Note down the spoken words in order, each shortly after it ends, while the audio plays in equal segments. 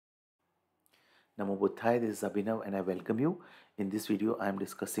Namo Buddhaya, this is Abhinav and I welcome you. In this video, I am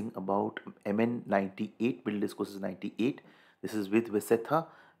discussing about MN 98, Middle Discourses 98. This is with Visetha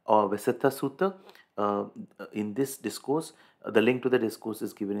or Visetha Sutta. Uh, in this discourse, the link to the discourse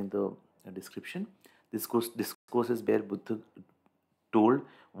is given in the description. Discourse is where Buddha told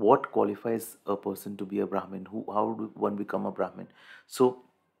what qualifies a person to be a Brahmin, how do one become a Brahmin. So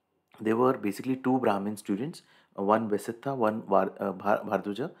there were basically two Brahmin students, one Vesetha, one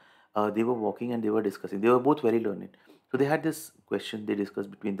Bharduja. They were walking and they were discussing. They were both very learned. So they had this question they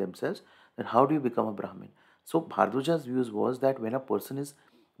discussed between themselves that how do you become a Brahmin? So Bharduja's views was that when a person is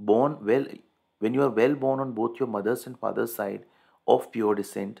born well, when you are well born on both your mother's and father's side of pure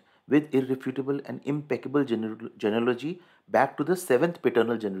descent, with irrefutable and impeccable genealogy back to the seventh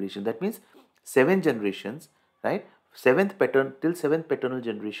paternal generation. That means seven generations, right? Seventh paternal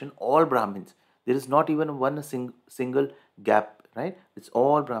generation, all Brahmins. There is not even one single gap, right? It's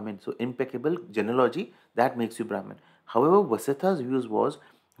all Brahmin. So impeccable genealogy that makes you Brahmin. However, Vasetha's views was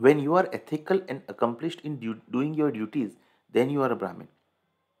when you are ethical and accomplished in doing your duties, then you are a Brahmin.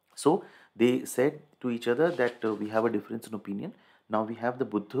 So they said to each other that we have a difference in opinion. Now we have the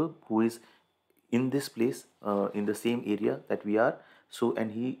Buddha who is in this place, in the same area that we are. So,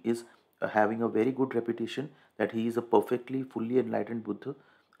 and he is having a very good reputation that he is a perfectly, fully enlightened Buddha,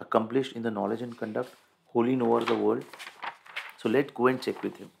 accomplished in the knowledge and conduct, holy in over the world. So let's go and check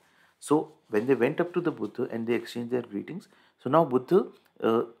with him. So when they went up to the Buddha and they exchanged their greetings, so now Buddha,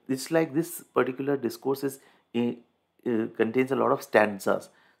 it's like this particular discourse contains a lot of stanzas.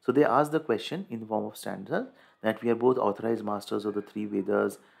 So they asked the question in the form of stanzas that we are both authorized masters of the three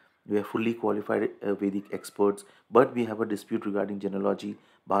Vedas, we are fully qualified Vedic experts, but we have a dispute regarding genealogy.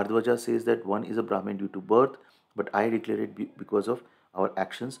 Bhardwaja says that one is a Brahmin due to birth, but I declare it because of our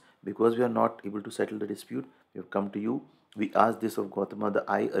actions. Because we are not able to settle the dispute, we have come to you. We ask this of Gautama, the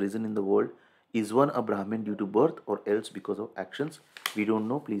I arisen in the world. Is one a Brahmin due to birth or else because of actions? We don't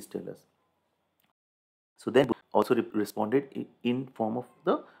know, please tell us. So then also responded in form of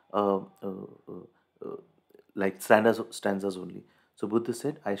the uh, uh, uh, uh, like stanzas only. So Buddha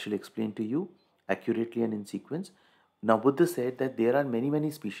said, I shall explain to you accurately and in sequence. Now Buddha said that there are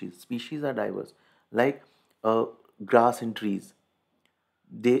many species. Species are diverse, like grass and trees.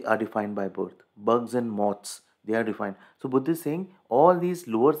 They are defined by birth. Bugs and moths, they are defined. So Buddha is saying all these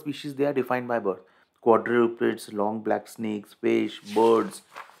lower species, they are defined by birth. Quadrupeds, long black snakes, fish, birds.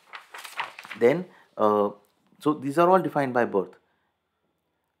 Then, so these are all defined by birth.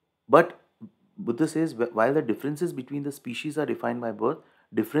 But Buddha says while the differences between the species are defined by birth,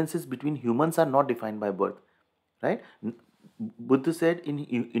 differences between humans are not defined by birth, right? Buddha said in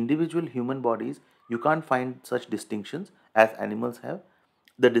individual human bodies, you can't find such distinctions as animals have.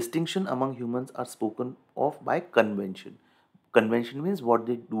 The distinction among humans are spoken of by convention. Convention means what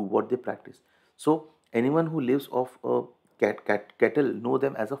they do, what they practice. So anyone who lives off a cattle know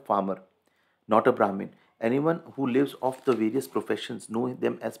them as a farmer, not a Brahmin. Anyone who lives off the various professions know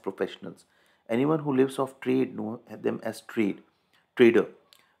them as professionals. Anyone who lives off trade know them as trader.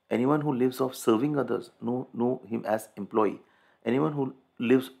 Anyone who lives off serving others know him as employee. Anyone who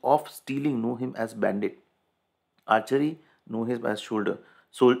lives off stealing know him as bandit. Archery know him as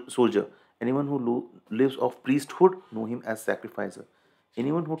soldier. Anyone who lives off priesthood know him as sacrificer.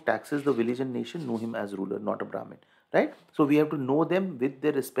 Anyone who taxes the village and nation know him as ruler, not a Brahmin. Right? So we have to know them with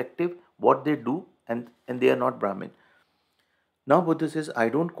their respective what they do, and they are not Brahmin. Now Buddha says, I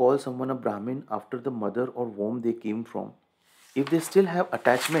don't call someone a Brahmin after the mother or womb they came from. If they still have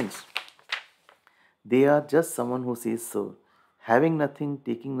attachments, they are just someone who says so. Having nothing,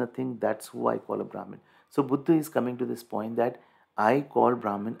 taking nothing, that's who I call a Brahmin. So Buddha is coming to this point that I call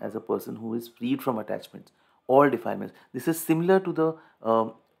Brahmin as a person who is freed from attachments, all defilements. This is similar to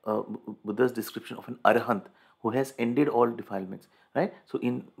the Buddha's description of an arahant who has ended all defilements, right? So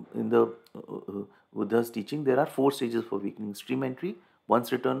in the Buddha's teaching, there are four stages for awakening: stream entry, once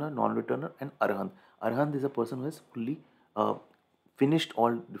returner, non-returner, and arahant. Arahant is a person who has fully uh, finished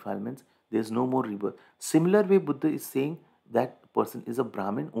all defilements. There is no more rebirth. Similar way, Buddha is saying that person is a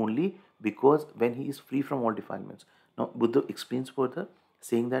Brahmin only because when he is free from all defilements. Now Buddha explains further,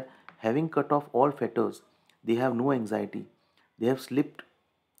 saying that having cut off all fetters, they have no anxiety. They have slipped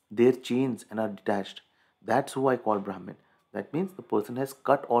their chains and are detached. That's who I call Brahmin. That means the person has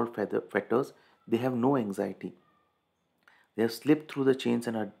cut all fetters. They have no anxiety. They have slipped through the chains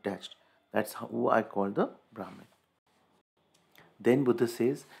and are detached. That's who I call the Brahmin. Then Buddha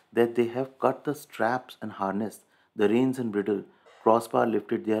says that they have cut the straps and harness, the reins and bridle, crossbar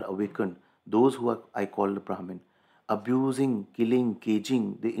lifted, they are awakened. Those who are, I call the Brahmin. Abusing, killing,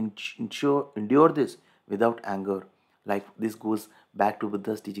 caging, they endure this without anger. Like this goes back to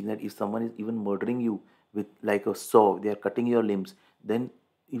Buddha's teaching that if someone is even murdering you with like a saw, they are cutting your limbs, then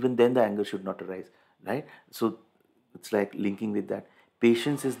even then the anger should not arise, right? So it's like linking with that.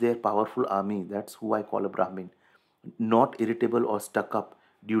 Patience is their powerful army. That's who I call a Brahmin. Not irritable or stuck up,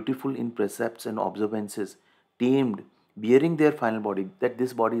 dutiful in precepts and observances, tamed, bearing their final body, that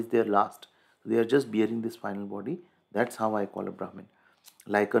this body is their last. So they are just bearing this final body. That's how I call a Brahmin.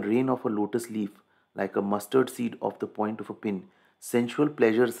 Like a rain of a lotus leaf, like a mustard seed off the point of a pin, sensual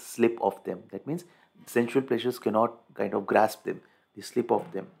pleasures slip off them. That means sensual pleasures cannot kind of grasp them, they slip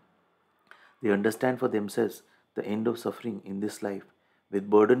off them. They understand for themselves the end of suffering in this life, with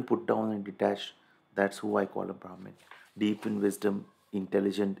burden put down and detached. That's who I call a Brahmin. Deep in wisdom,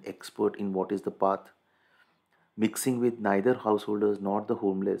 intelligent, expert in what is the path, mixing with neither householders nor the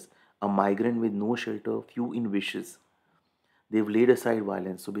homeless, a migrant with no shelter, few in wishes. They've laid aside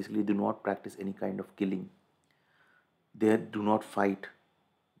violence, so basically do not practice any kind of killing. They do not fight.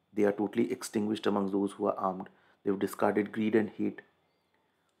 They are totally extinguished among those who are armed. They've discarded greed and hate.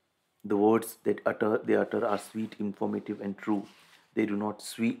 The words that they utter are sweet, informative, and true. They do not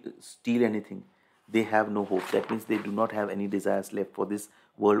steal anything. They have no hope. That means they do not have any desires left for this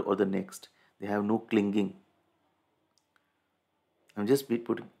world or the next. They have no clinging. I'm just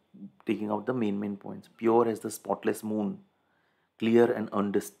taking out the main points. Pure as the spotless moon, clear and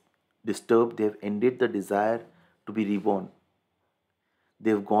undisturbed, they have ended the desire to be reborn.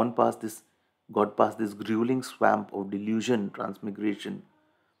 They have got past this grueling swamp of delusion, transmigration.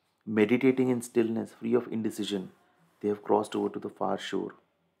 Meditating in stillness, free of indecision, they have crossed over to the far shore.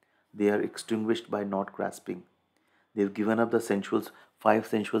 They are extinguished by not grasping. They have given up the five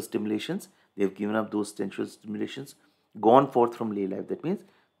sensual stimulations. They have given up those sensual stimulations, gone forth from lay life. That means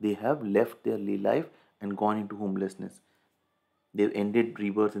they have left their lay life and gone into homelessness. They have ended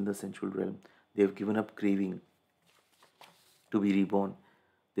rebirth in the sensual realm. They have given up craving to be reborn.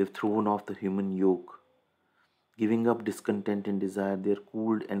 They have thrown off the human yoke. Giving up discontent and desire, they are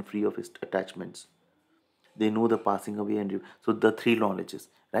cooled and free of attachments. They know the passing away and so the three knowledges,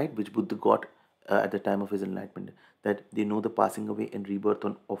 right, which Buddha got at the time of his enlightenment, that they know the passing away and rebirth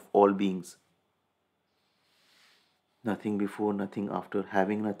of all beings. Nothing before, nothing after,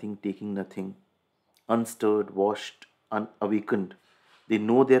 having nothing, taking nothing, unstirred, washed, unawakened. They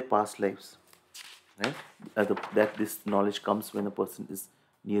know their past lives, right? That this knowledge comes when a person is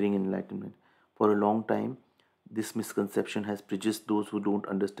nearing enlightenment. For a long time, this misconception has prejudiced those who don't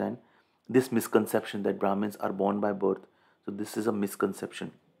understand this misconception that Brahmins are born by birth. So this is a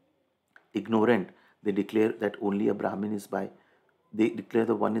misconception. Ignorant, they declare that only a Brahmin is by. They declare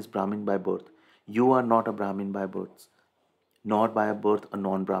the one is Brahmin by birth. You are not a Brahmin by birth, nor by a birth a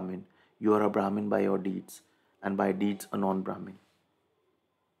non-Brahmin. You are a Brahmin by your deeds, and by deeds a non-Brahmin.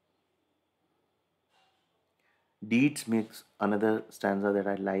 Deeds makes another stanza that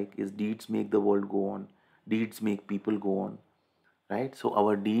I like is deeds make the world go on. Deeds make people go on. Right? So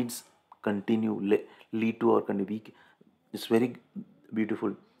our deeds continue, lead to our continue. It's very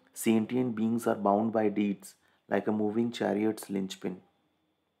beautiful. Sentient beings are bound by deeds like a moving chariot's linchpin.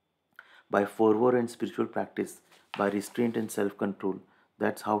 By fervor and spiritual practice, by restraint and self control.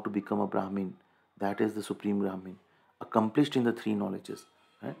 That's how to become a Brahmin. That is the supreme Brahmin. Accomplished in the three knowledges.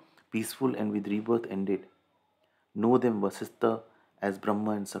 Right? Peaceful and with rebirth ended. Know them Vasistha as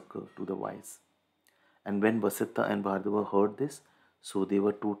Brahma and Sakka to the wise. And when Vasistha and Bhardava heard this, so they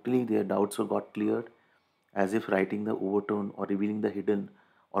were totally, their doubts were got cleared, as if writing the overtone or revealing the hidden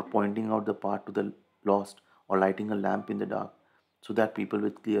or pointing out the path to the lost or lighting a lamp in the dark so that people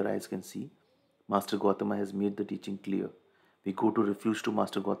with clear eyes can see. Master Gautama has made the teaching clear. We go to refuge to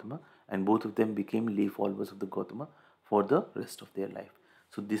Master Gautama, and both of them became lay followers of the Gautama for the rest of their life.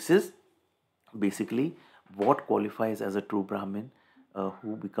 So this is basically what qualifies as a true Brahmin,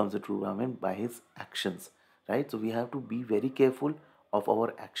 who becomes a true Brahmin by his actions, right? So we have to be very careful of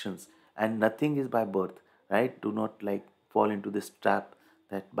our actions, and nothing is by birth, right? Do not like fall into this trap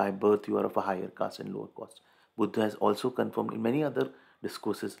that by birth you are of a higher caste and lower caste. Buddha has also confirmed in many other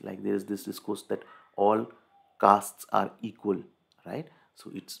discourses, like there is this discourse that all castes are equal, right? So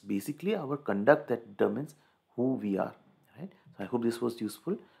it's basically our conduct that determines who we are, right? So I hope this was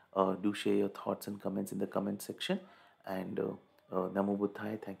useful. Do share your thoughts and comments in the comment section. And Namo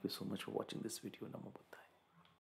Buddhaya. Thank you so much for watching this video. Namo Buddhaya.